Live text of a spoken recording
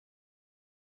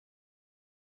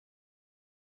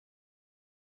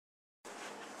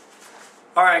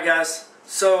Alright guys,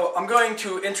 so I'm going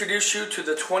to introduce you to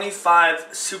the 25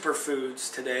 superfoods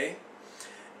today,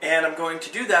 and I'm going to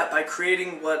do that by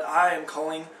creating what I am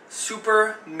calling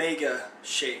Super Mega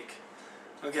Shake.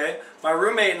 Okay, my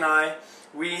roommate and I,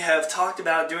 we have talked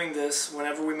about doing this.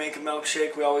 Whenever we make a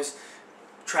milkshake, we always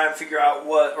try and figure out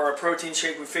or a protein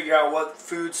shake, we figure out what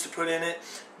foods to put in it,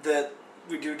 that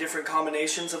we do different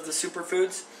combinations of the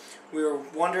superfoods. We were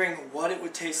wondering what it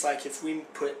would taste like if we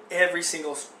put every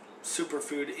single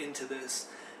superfood into this,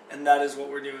 and that is what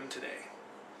we're doing today.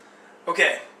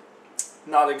 Okay,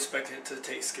 not expecting it to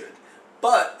taste good,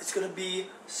 but it's going to be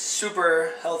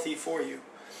super healthy for you.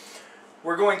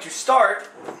 We're going to start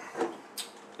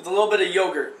with a little bit of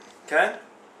yogurt, okay?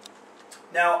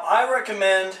 Now, I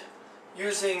recommend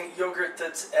using yogurt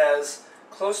that's as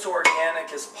close to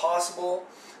organic as possible.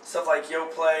 Stuff like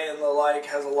Yoplait and the like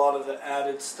has a lot of the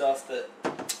added stuff that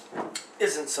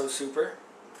isn't so super.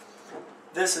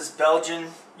 This is Belgian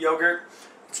yogurt.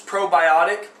 It's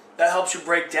probiotic. That helps you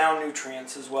break down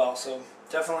nutrients as well, so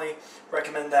definitely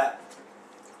recommend that.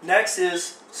 Next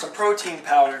is some protein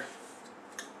powder.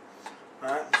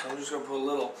 Alright, so I'm just going to put a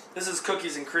little. This is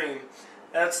cookies and cream.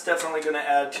 That's definitely going to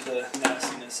add to the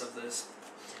nastiness of this.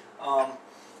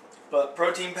 But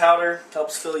protein powder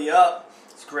helps fill you up.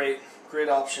 It's great. Great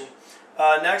option.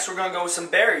 Next we're going to go with some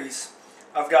berries.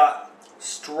 I've got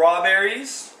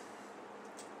strawberries.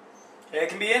 It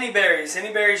can be any berries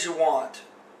you want.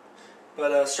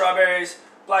 But strawberries,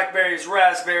 blackberries,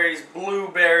 raspberries,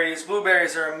 blueberries.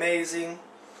 Blueberries are amazing.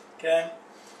 Okay.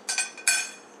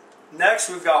 Next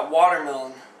we've got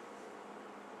watermelon.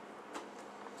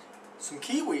 Some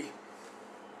kiwi.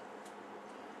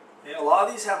 Yeah, a lot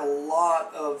of these have a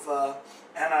lot of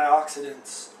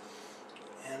antioxidants.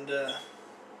 And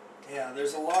yeah,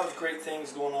 there's a lot of great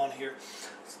things going on here.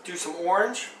 Let's do some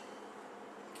orange.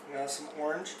 We got some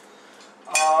orange.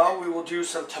 We will do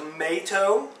some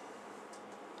tomato.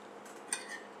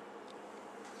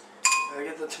 Gotta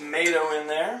get the tomato in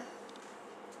there.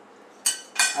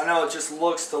 I know it just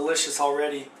looks delicious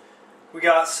already. We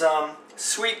got some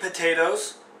sweet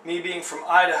potatoes. Me being from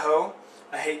Idaho,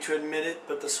 I hate to admit it,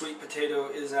 but the sweet potato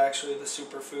is actually the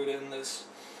superfood in this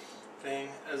thing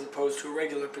as opposed to a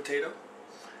regular potato.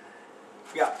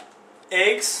 We got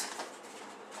eggs.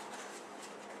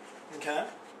 Okay.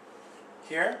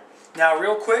 Here. Now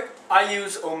real quick, I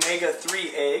use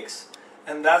omega-3 eggs,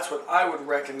 and that's what I would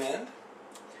recommend.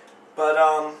 But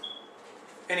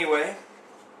anyway,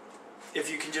 if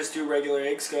you can just do regular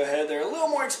eggs, go ahead. They're a little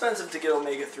more expensive to get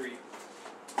omega-3.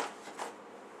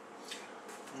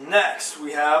 Next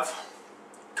we have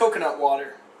coconut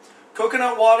water.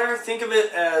 Coconut water, think of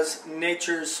it as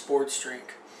nature's sports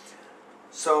drink.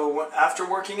 So after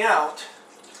working out,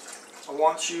 I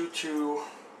want you to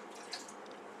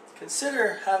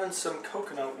consider having some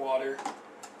coconut water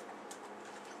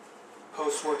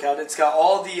post-workout. It's got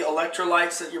all the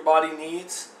electrolytes that your body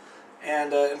needs,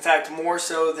 and in fact more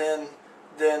so than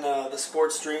the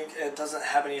sports drink. It doesn't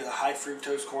have any of the high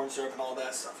fructose corn syrup and all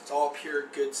that stuff. It's all pure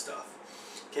good stuff.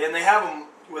 Okay, and they have them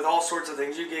with all sorts of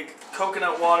things. You get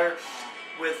coconut water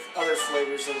with other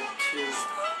flavors in it too.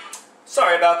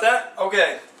 Sorry about that.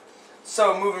 Okay,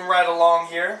 so moving right along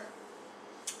here,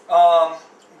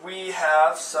 we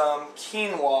have some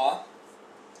quinoa.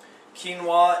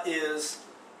 Quinoa is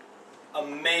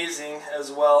amazing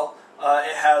as well.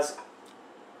 It has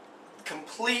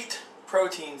complete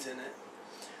proteins in it.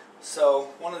 So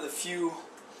one of the few,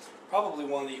 probably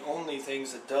one of the only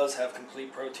things that does have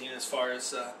complete protein as far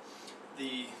as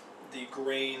the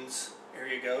grains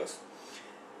area goes.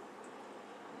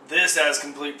 This has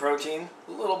complete protein.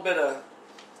 A little bit of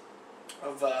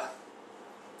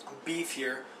beef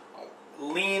here.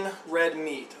 Lean red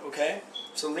meat. Okay,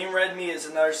 so lean red meat is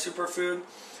another superfood.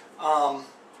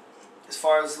 As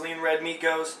far as lean red meat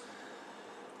goes,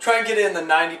 try and get it in the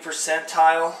 90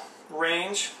 percentile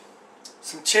range.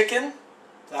 Some chicken.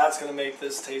 That's going to make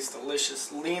this taste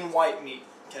delicious. Lean white meat.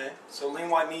 Okay, so lean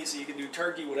white meat, so you can do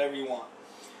turkey, whatever you want.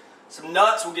 Some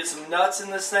nuts. We'll get some nuts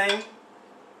in this thing.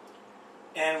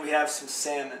 And we have some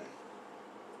salmon.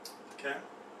 Okay,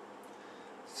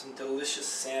 some delicious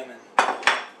salmon.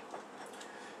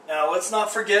 Now let's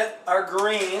not forget our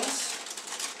greens.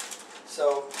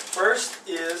 So first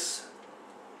is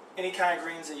any kind of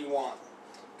greens that you want.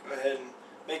 Go ahead and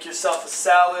make yourself a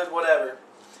salad, whatever.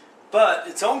 But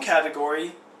its own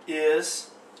category is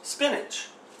spinach,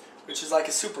 which is like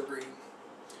a super green.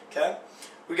 Okay,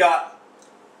 we got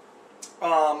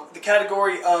the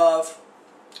category of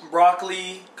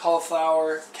broccoli,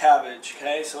 cauliflower, cabbage.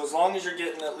 Okay, so as long as you're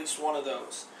getting at least one of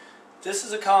those. This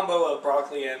is a combo of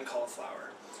broccoli and cauliflower.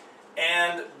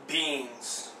 And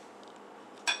beans.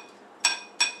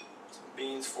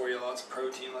 beans for you, lots of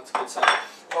protein, lots of good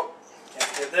stuff. Oh, can't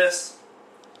forget this.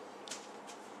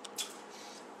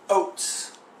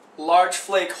 Oats, large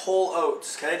flake whole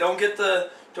oats. Okay, don't get the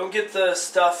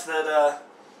stuff that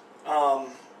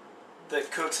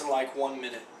that cooks in like 1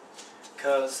 minute,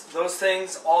 because those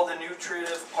things, all the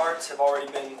nutritive parts have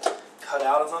already been cut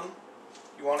out of them.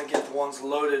 You want to get the ones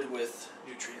loaded with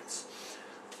nutrients.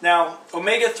 Now,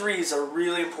 omega-3s are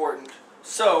really important,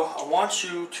 so I want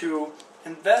you to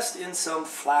invest in some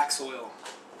flax oil.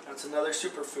 That's another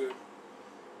superfood.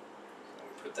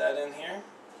 Put that in here.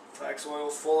 Flax oil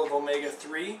full of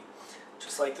omega-3,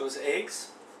 just like those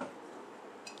eggs.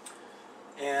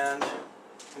 And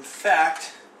in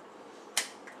fact,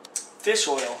 fish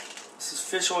oil. This is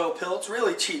fish oil pill. It's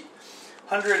really cheap.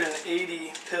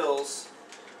 180 pills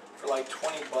for like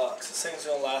 20 bucks. This thing's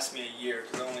gonna last me a year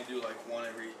because I only do like one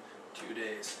every 2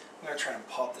 days. I'm gonna try and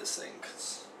pop this thing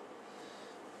because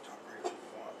I don't really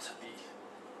want to be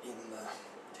in the.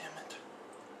 Damn it.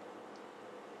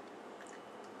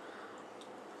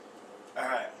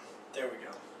 Alright, there we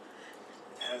go.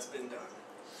 It has been done.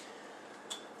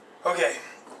 Okay,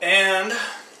 and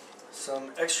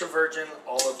some extra virgin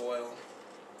olive oil.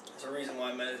 There's a reason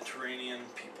why Mediterranean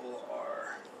people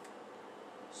are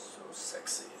so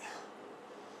sexy.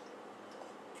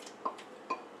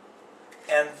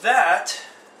 And that,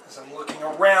 as I'm looking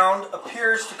around,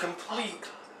 appears to complete.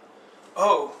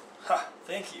 Oh,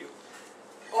 thank you.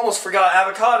 Almost forgot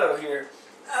avocado here.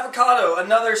 Avocado,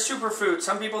 another superfood.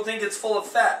 Some people think it's full of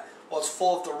fat. Well, it's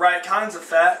full of the right kinds of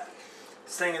fat.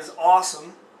 This thing is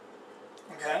awesome.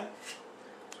 Okay, so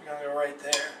we're going to go right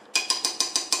there.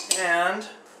 And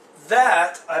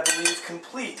that, I believe,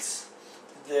 completes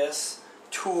this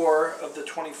tour of the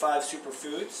 25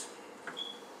 superfoods.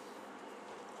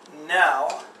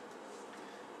 Now,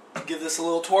 give this a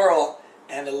little twirl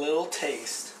and a little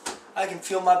taste. I can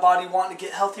feel my body wanting to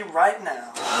get healthy right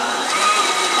now.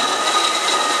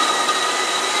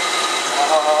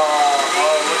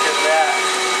 Oh, look at that.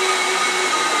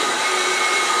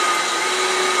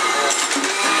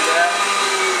 See that?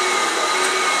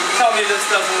 Tell me this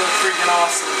doesn't look freaking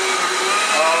awesome.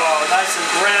 Oh, nice and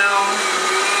brown.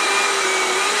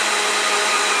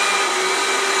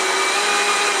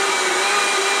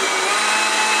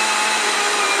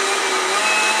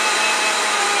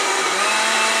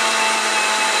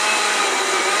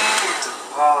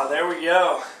 Ah, there we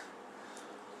go.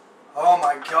 Oh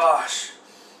my gosh.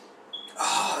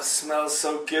 Oh, it smells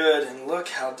so good, and look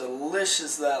how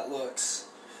delicious that looks.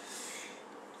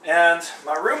 And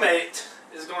my roommate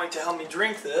is going to help me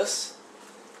drink this.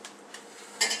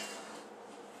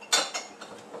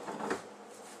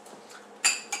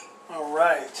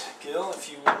 Alright, Gil, if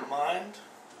you wouldn't mind.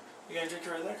 You gonna drink it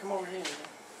right there? Come over here.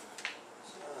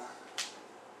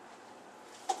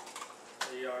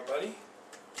 There you are, buddy.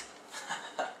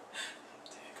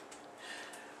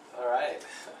 Alright.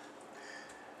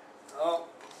 Oh,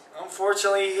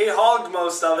 unfortunately, he hogged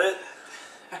most of it.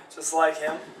 Just like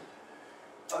him.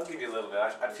 I'll give you a little bit.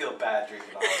 I'd feel bad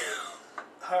drinking all of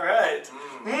it. Alright.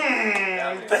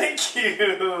 Thank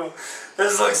you.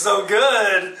 This looks so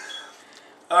good.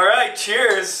 Alright,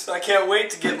 cheers. I can't wait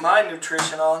to get my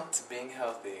nutrition on. It's being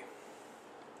healthy.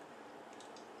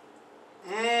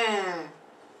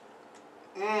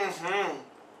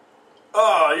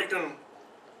 Oh, you can...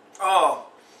 Oh,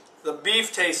 the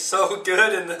beef tastes so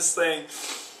good in this thing.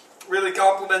 Really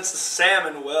complements the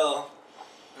salmon well.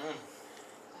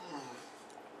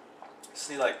 Just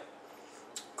need like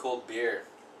cold beer.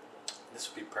 This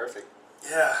would be perfect.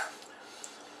 Yeah.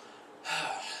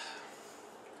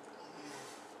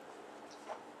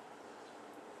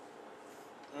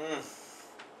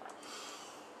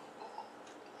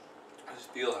 I just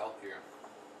feel healthier.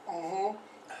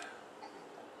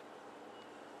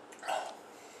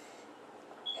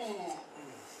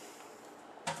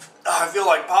 I feel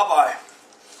like Popeye.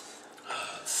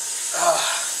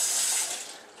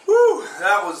 Woo,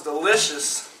 that was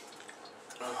delicious.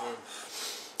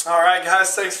 Alright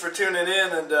guys, thanks for tuning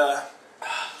in, and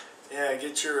yeah,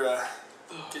 get your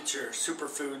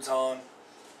superfoods on.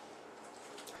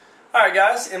 Alright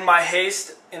guys, in my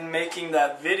haste in making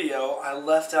that video, I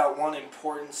left out one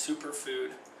important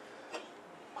superfood.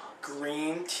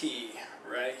 Green tea,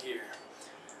 right here.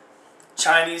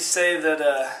 Chinese say that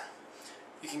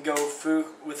you can go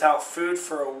without food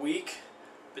for a week,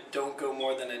 but don't go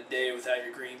more than a day without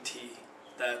your green tea.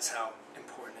 That's how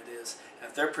important it is. And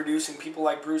if they're producing people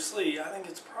like Bruce Lee, I think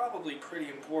it's probably pretty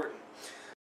important.